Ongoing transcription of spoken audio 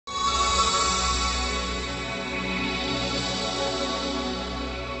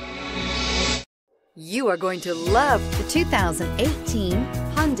You are going to love the 2018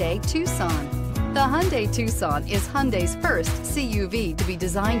 Hyundai Tucson. The Hyundai Tucson is Hyundai's first CUV to be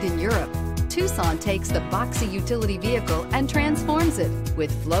designed in Europe. Tucson takes the boxy utility vehicle and transforms it.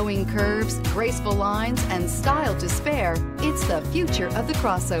 With flowing curves, graceful lines, and style to spare, it's the future of the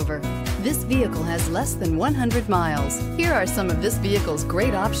crossover. This vehicle has less than 100 miles. Here are some of this vehicle's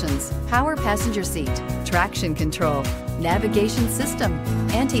great options: power passenger seat, traction control, navigation system,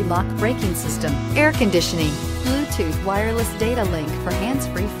 anti-lock braking system, air conditioning, Bluetooth wireless data link for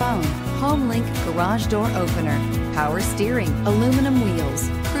hands-free phone, home link garage door opener, power steering, aluminum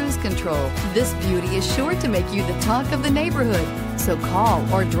wheels, cruise control. This beauty is sure to make you the talk of the neighborhood. So call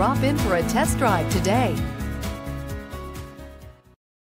or drop in for a test drive today.